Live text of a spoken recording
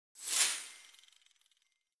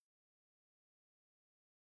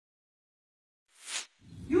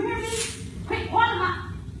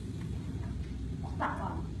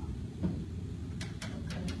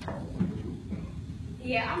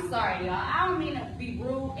Yeah, I'm sorry, y'all. I don't mean to be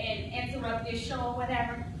rude and interrupt this show or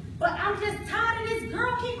whatever, but I'm just tired of this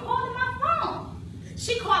girl keep calling my phone.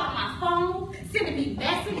 She calling my phone, sending me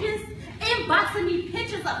messages, inboxing me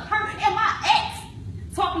pictures of her and my ex,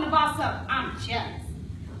 talking about something. I'm jealous.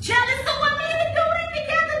 Jealous of what me and the dude ain't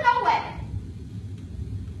together, no way.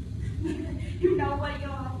 You know what,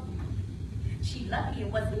 y'all? She lucky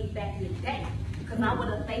it wasn't me back in the day, because I would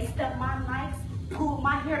have laced up my nights, pulled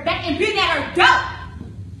my hair back, and been at her door.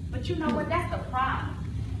 But you know what? That's the problem.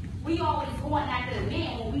 We always going after the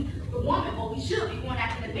man when we, the woman, but we should be going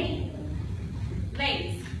after the man.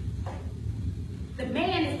 Ladies, the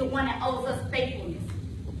man is the one that owes us faithfulness.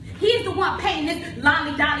 He's the one painting this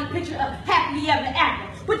lolly-dolly picture of happily ever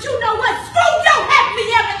after. But you know what? Screw your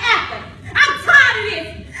happily ever after. I'm tired of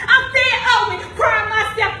this. I'm fed up with crying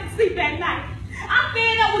myself to sleep at night. I'm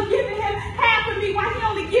fed up with giving him half of me while he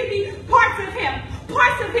only give me parts of him,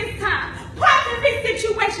 parts of his time, parts of his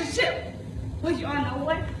situationship. Well, y'all know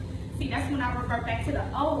what? See, that's when I revert back to the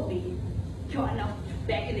old me. Y'all know,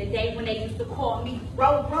 back in the day when they used to call me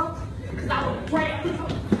Ro-Ro, because I would grab you,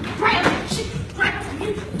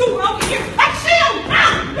 threw her over here like she don't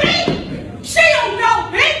know me. She don't know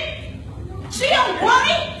me. She don't want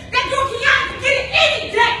it. That girl Kiana can get it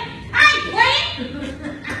any day. I ain't playing.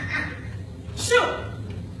 Sure.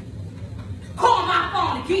 Call my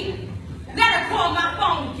phone again. Let her call my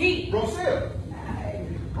phone again. Racquel,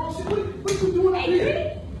 what you doing out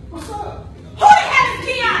here? What's up? Who the hell is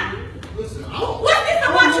Kiana? Listen, What's this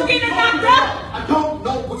about you getting knocked up? I don't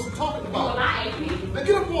know what you're talking about. Well, I ain't me. Now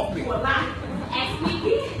get up off me. Well, I ask me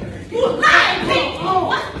again. You a lying bitch.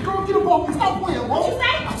 What? Girl, get up off me. Stop playing, bro. What you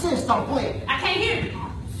say? I said stop playing. I can't hear you. I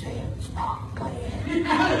said stop playing. If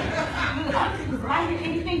I hear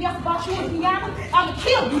anything else about you and Kiana, I'ma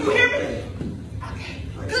kill you. You hear me?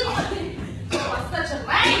 You are such a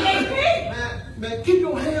lame AP. Man, keep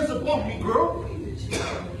your hands up off me, girl.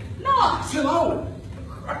 No. Chill out.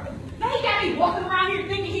 Now he got me walking around here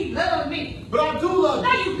thinking he loves me. But I do love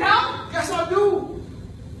No, you. you don't. Yes, I do.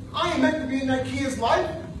 I ain't meant to be in that kid's life.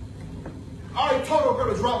 I already told her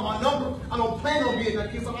girl to drop my number. I don't plan on being in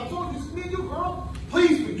that kid's life. I told you, it's me and you, girl.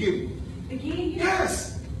 Please forgive me. Forgive you?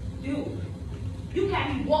 Yes. Dude, you got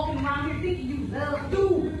me walking around here thinking you love me.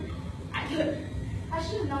 Dude. I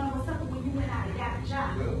should have known it was something when you went out and got a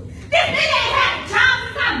job. Well. This nigga ain't had a job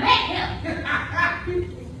since I met him.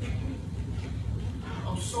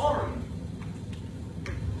 I'm sorry.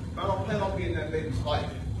 I don't plan on being in that baby's life.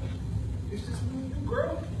 It's just me and you,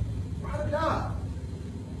 girl. Ride or die.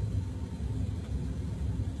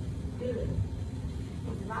 Good.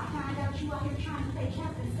 If I find out you out here trying to play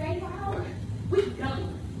Captain Save-A-Hoe, we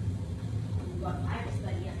done. But I will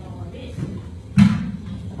study up on this.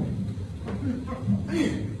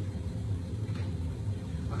 Man.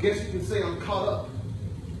 I guess you can say I'm caught up.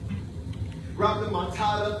 Wrapped in my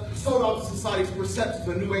tied up, sold out to society's perceptions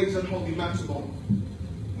of new age unholy matrimony.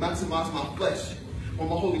 Maximize my flesh or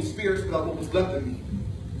my Holy Spirit without what was left of me.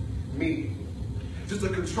 Me. Just a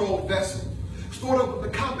controlled vessel. Stored up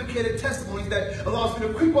with the complicated testimonies that allows me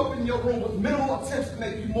to creep up in your room with minimal attempts to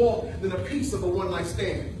make you more than a piece of a one-night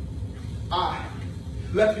stand. I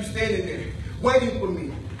left you standing there, waiting for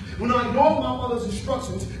me, when I ignored my mother's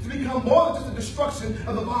instructions to become more than just a destruction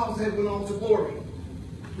of the vows that went on to glory.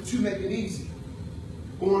 But you make it easy.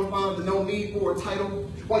 Glorifying the no need for a title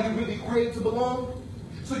while you really crave to belong.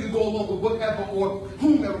 So you go along with whatever or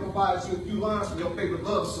whomever provides you a few lines from your favorite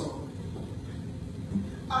love song.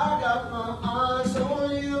 I got my eyes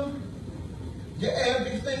on you. You're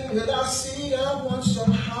everything that I see. I want your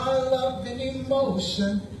high love and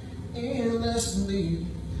emotion endlessly.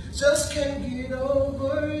 Just can't get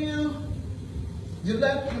over you. You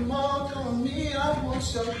left your mark on me. I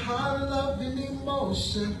want your high love and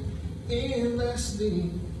emotion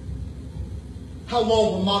endlessly. How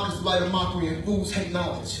long will mockers light a mockery and fools hate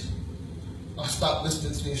knowledge? I stopped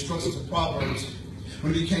listening to the instructions of Proverbs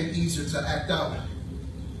when it became easier to act out.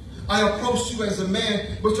 I approached you as a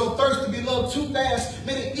man, but your thirst to be loved too fast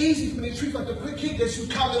made it easy for me to treat like the quick kick that you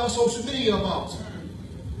comment on social media about.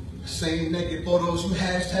 Same naked photos you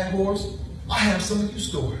hashtag whores, I have some of you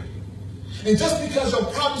stored. And just because your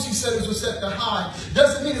privacy settings were set to high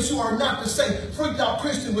doesn't mean that you are not the same freaked out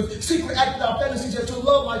Christian with secret acted out fantasies that your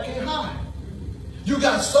love life can't hide. You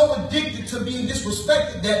got so addicted to being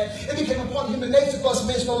disrespected that it became a part of human nature for us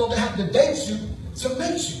men no longer have to date you to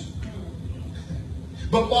mate you.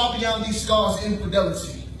 But far beyond these scars of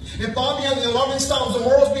infidelity, and far beyond the alarming sounds of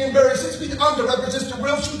morals being buried 6 feet under represents the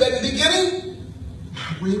real truth that in the beginning,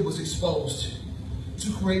 my rib was exposed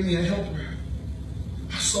to create me a helper,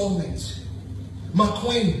 my soulmate, my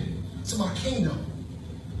queen, to my kingdom,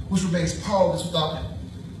 which remains powerless without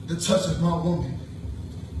the touch of my woman.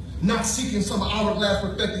 Not seeking some hourglass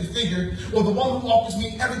perfected figure or the one who offers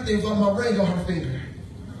me everything on my ring on her finger.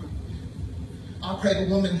 I crave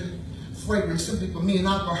a woman fragrant simply for me and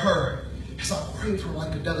not for her, as I crave her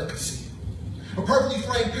like a delicacy. A perfectly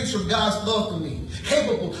framed picture of God's love for me,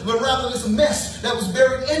 capable of unraveling this mess that was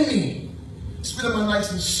buried in me, spending my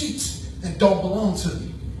nights in sheets that don't belong to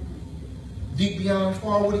me. Deep beyond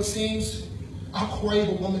far what it seems, I crave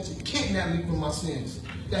a woman to kidnap me from my sins,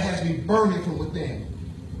 that has me burning from within.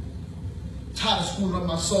 Tired of screwing up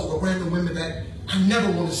my soul with random women that I never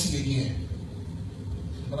want to see again.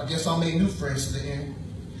 But I guess I'll make new friends to the end.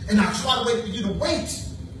 And I try to wait for you to wait,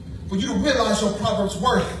 for you to realize your Proverbs'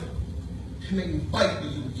 worth, and make me fight for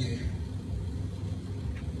you again.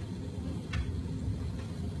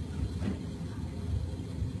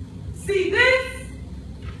 See, this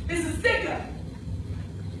is a sticker.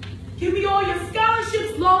 Give me all your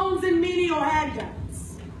scholarships, loans, and menial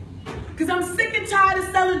handouts. Because I'm sick and tired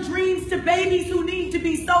of selling dreams to babies who need to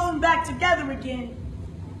be sewn back together again.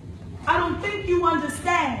 I don't think you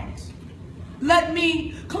understand. Let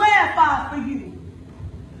me clarify for you.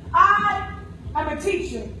 I am a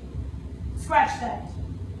teacher. Scratch that.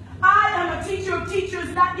 I am a teacher of teachers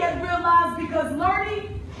not yet realized because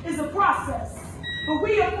learning is a process. But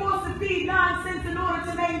we are forced to feed nonsense in order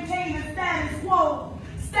to maintain the status quo,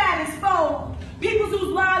 status quo. People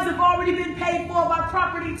whose lives have already been paid for by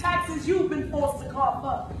property taxes you've been forced to cough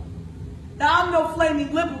up. Now, I'm no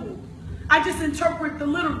flaming liberal. I just interpret the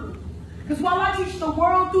literal. Because while I teach the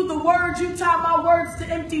world through the words, you tie my words to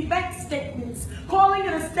empty bank statements, calling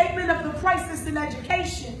it a statement of the crisis in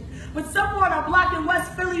education. But somewhere in our block in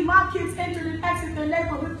West Philly, my kids entered and exited their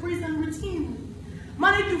neighborhood prison routinely.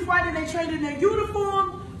 Monday through Friday, they traded their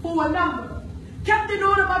uniform for a number, kept in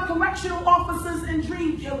order by correctional officers and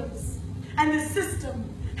dream killers. And the system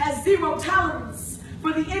has zero tolerance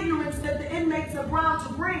for the ignorance that the inmates are bound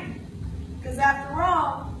to bring. Because after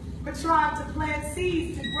all, we're trying to plant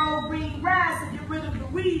seeds to grow green grass and get rid of the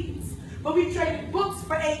weeds. But we traded books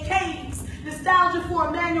for AKs, nostalgia for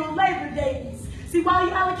manual labor days. See, while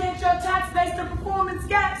you allocate your tax based on performance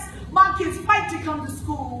gaps, my kids fight to come to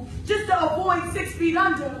school just to avoid 6 feet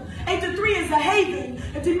under. 8 to 3 is a haven,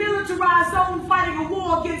 a demilitarized zone fighting a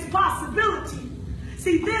war against possibility.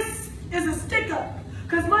 See, this is a stick-up,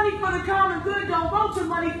 because money for the common good don't go to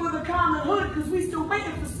money for the common hood, because we still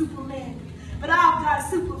waiting for Superman. But I've got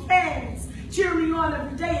super fans cheering me on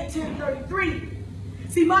every day at 10:33.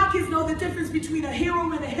 See, my kids know the difference between a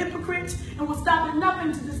hero and a hypocrite and will stop at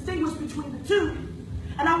nothing to distinguish between the two.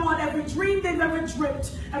 And I want every dream they've ever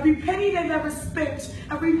dripped, every penny they've ever spent,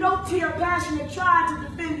 every note, tear, passion they've tried to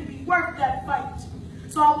defend to be worth that fight.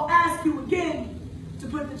 So I will ask you again to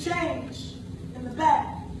put the change in the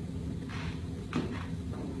bag.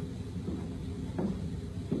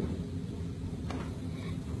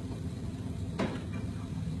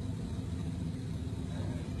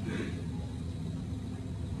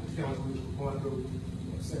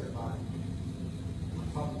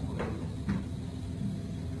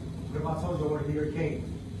 What if I told you I wanted to be your king?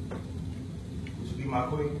 Would you be my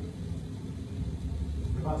queen?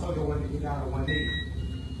 What if I told you I wanted to get down on one knee?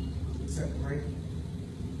 Would you accept the ring?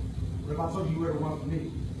 What if I told you you were the one for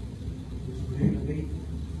me? Would you believe in me?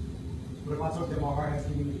 What if I told you that my heart has to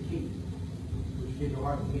give you the key? Would you give your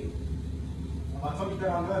heart to me? If I told you that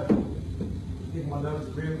I love you, would you think my love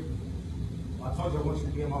is real? If I told you I want you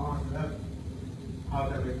to be in my arms forever, how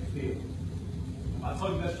would that make you feel? If I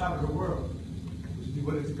told you let's travel the world, would you be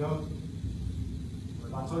willing to go? Or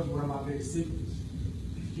if I told you one of my biggest secrets,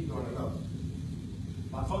 would you keep going to go?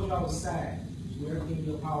 If I told you I was sad, would you do everything in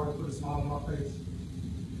your power to put a smile on my face?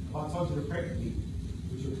 If I told you to pray for me,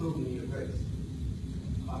 would you approve me in your face?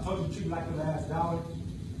 If I told you to treat me like the last dollar,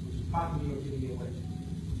 would you pocket me or give me away?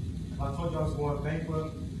 If I told you I was going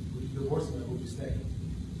bankrupt, would you divorce me or would you stay?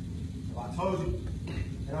 If I told you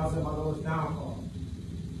that I was at my lowest downfall,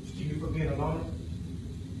 would you keep me from being alone?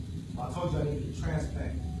 If I told you I needed a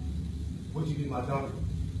transplant, would you be my donor?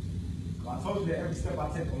 If I told you that every step I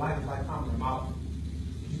take in life is like climbing a mountain,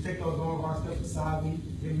 would you take those long hard steps beside me,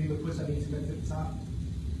 give me the push I need to make to the top?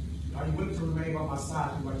 Are you willing to remain by my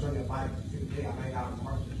side through my journey of life to the day I lay out in the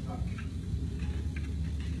market?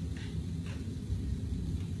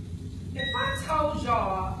 If I told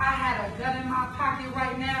y'all I had a gun in my pocket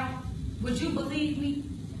right now, would you believe me?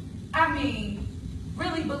 I mean,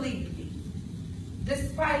 really believe me.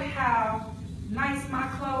 Despite how nice my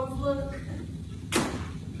clothes look,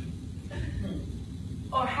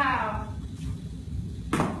 or how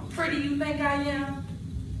pretty you think I am,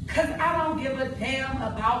 because I don't give a damn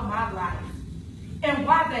about my life. And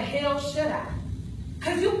why the hell should I?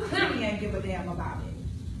 Because you clearly ain't give a damn about it.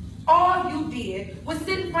 did was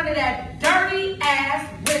sit in front of that dirty ass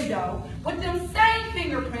window with them same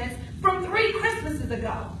fingerprints from 3 Christmases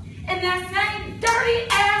ago. And that same dirty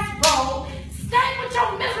ass roll stained with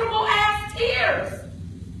your miserable ass tears.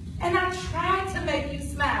 And I tried to make you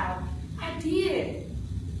smile. I did.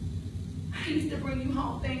 I used to bring you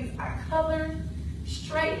home things I colored,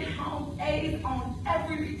 straight home A's on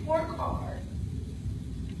every report card.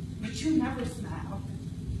 But you never smiled.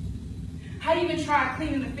 I even tried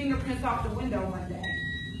cleaning the fingerprints off the window one day.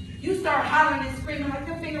 You started hollering and screaming like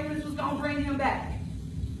your fingerprints was gonna bring him back.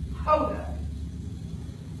 Hold up.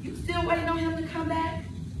 You still waiting on him to come back?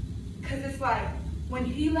 Because it's like, when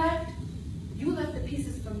he left, you left the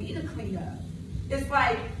pieces for me to clean up. It's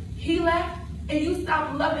like, he left, and you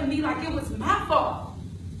stopped loving me like it was my fault.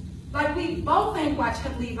 Like we both ain't watched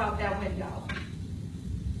him leave out that window.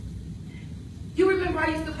 You remember I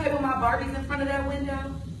used to play with my Barbies in front of that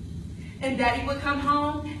window? And Daddy would come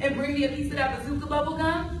home and bring me a piece of that bazooka bubble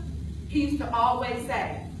gum? He used to always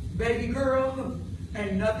say, baby girl,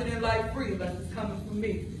 ain't nothing in life free unless it's coming from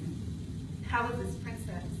me. How was this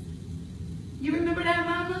princess? You remember that,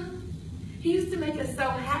 Mama? He used to make us so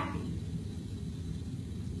happy.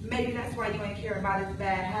 Maybe that's why you ain't care about his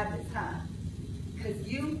bad habits, huh? Because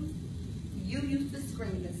you used to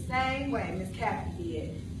scream the same way Miss Kathy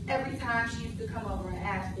did every time she used to come over and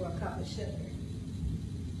ask for a cup of sugar.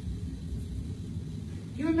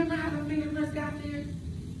 You remember how the fingerprints got there?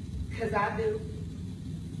 Because I do.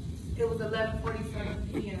 It was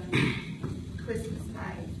 11:47 p.m. Christmas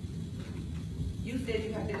night. You said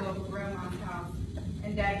you had to go to Grandma's house,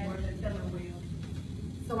 and Daddy wasn't feeling well.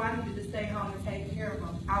 So I needed to stay home and take care of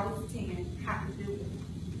him. I was 10, had to do it.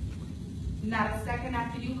 Not a second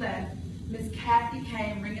after you left, Miss Kathy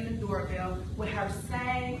came ringing the doorbell with her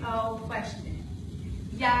same old question.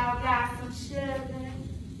 Y'all got some sugar?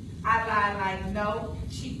 I lied like no.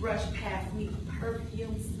 She brushed past me,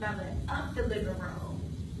 perfume smelling up the living room.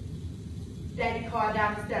 Daddy called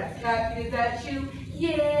down the steps. Kathy, is that you?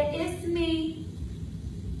 Yeah, it's me.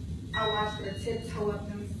 I watched her tiptoe up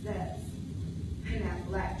them steps in that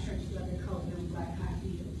black trench leather coat and them black high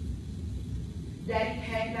heels. Daddy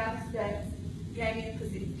came down the steps, gave me a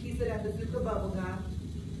piece of that bazooka bubble gum,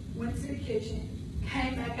 went to the kitchen,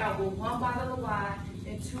 came back out with 1 bottle of wine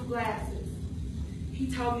and 2 glasses. He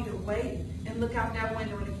told me to wait and look out that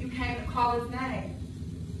window, and if you came to call his name.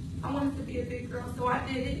 I wanted to be a big girl, so I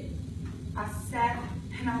did it. I sat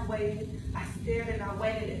and I waited. I stared and I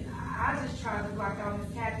waited, and I just tried to block out Miss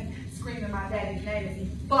Kathy screaming my daddy's name as he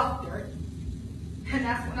fucked her. And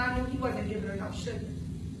that's when I knew he wasn't giving her no sugar.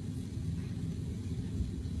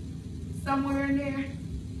 Somewhere in there,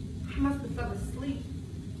 I must have fell asleep.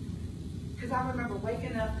 Because I remember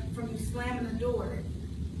waking up from you slamming the door.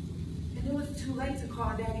 And it was too late to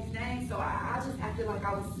call Daddy's name, so I just acted like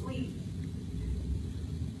I was asleep.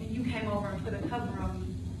 And you came over and put a cover on me.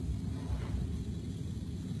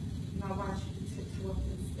 And I watched you tiptoe up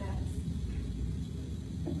the steps.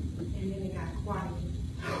 And then it got quiet.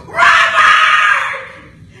 Robert!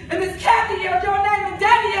 And Miss Kathy yelled your name, and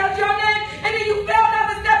Daddy yelled your name, and then you fell down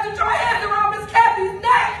the steps with your hands around Miss Kathy's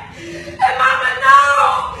neck. And Mama, no!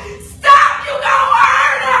 Stop! You gonna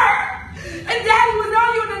hurt her! And Daddy was on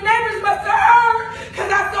you, and the neighbors must have heard,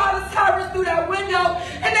 because I saw the sirens through that window,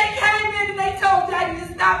 and they came in and they told Daddy to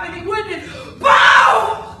stop, and he wouldn't.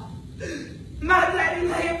 Boom! My daddy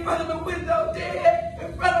lay in front of the window, dead,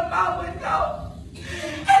 in front of my window.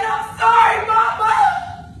 And I'm sorry, Mama.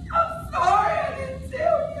 I'm sorry I didn't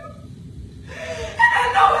tell you. And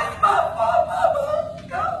I know it's my fault, Mama.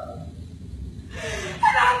 No.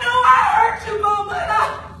 And I know I hurt you, Mama, and I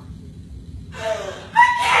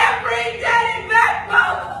can't bring Daddy back,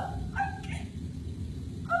 Mama. I can't.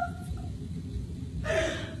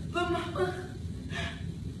 But Mama,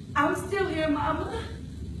 I'm still here, Mama.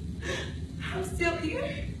 I'm still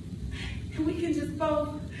here. And we can just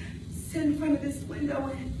both sit in front of this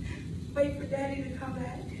window and wait for Daddy to come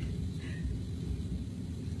back.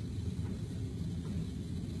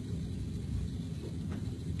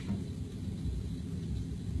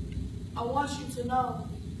 I want you to know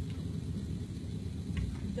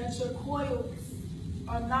that your coils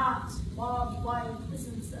are not barbed wire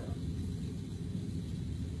prison cells.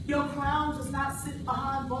 Your crown does not sit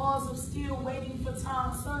behind bars of steel waiting for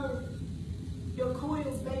time served. Your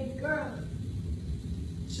coils, baby girl,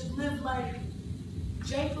 should live like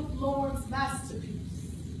Jacob Lawrence's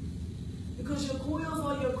masterpiece. Because your coils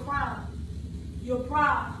are your crown, your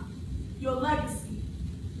pride, your legacy,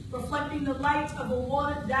 reflecting the light of a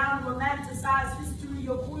watered-down, romanticized history.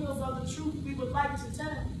 Your coils are the truth we would like to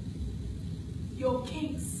tell. Your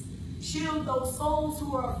kinks shield those souls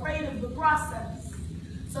who are afraid of the process,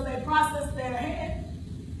 So they process their head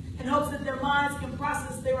in hopes that their minds can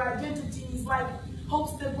process their identities, like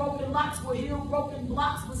hopes that broken locks will heal broken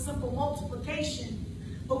blocks with simple multiplication.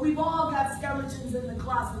 But we've all got skeletons in the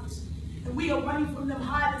closet, and we are running from them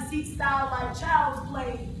hide-and-seek style like child's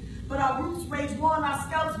play. But our roots rage war on our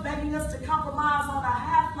scouts, begging us to compromise on our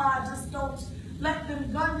half-lives. Just don't let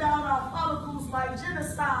them gun down our follicles like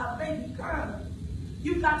genocide, baby girl.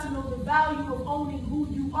 You've got to know the value of owning who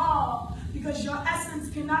you are, because your essence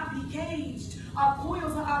cannot be caged. Our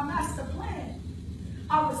coils are our master plan.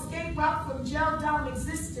 Our escape route from jailed-down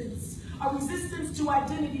existence. Our resistance to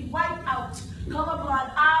identity wipe out.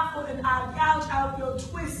 Colorblind eye for an eye, gouge out your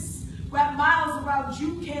twists. Wrap miles around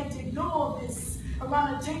you, can't ignore this.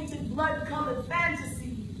 Around a tainted blood-colored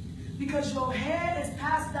fantasy. Because your hair is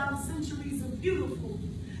passed down centuries of beautiful.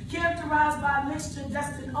 Characterized by a mixture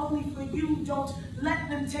destined only for you. Don't let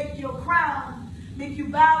them take your crown. Make you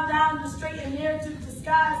bow down to straighten narrative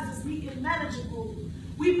disguised as neat and manageable.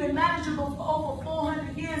 We've been manageable for over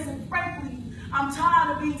 400 years, and frankly, I'm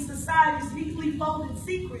tired of being society's neatly folded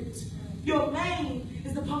secret. Your name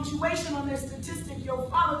is the punctuation on their statistic. Your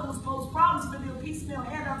follicles pose problems for their piecemeal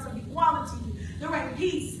handouts of equality. There ain't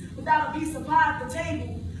peace without a piece of pie at the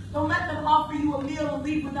table. Don't let them offer you a meal and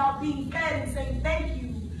leave without being fed and saying thank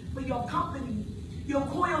you for your company. Your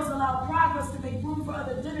coils allow progress to make room for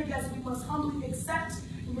other dinner guests we must humbly accept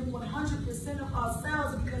and bring 100% of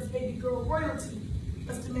ourselves, because baby girl royalty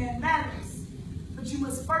must demand manners. But you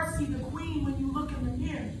must first see the queen when you look in the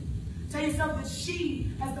mirror. Tell yourself that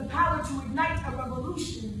she has the power to ignite a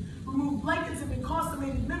revolution, remove blankets of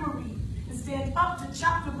incarcerated memory, and stand up to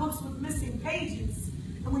chapter books with missing pages.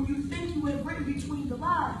 And when you think you have written between the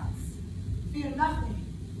lines, fear nothing.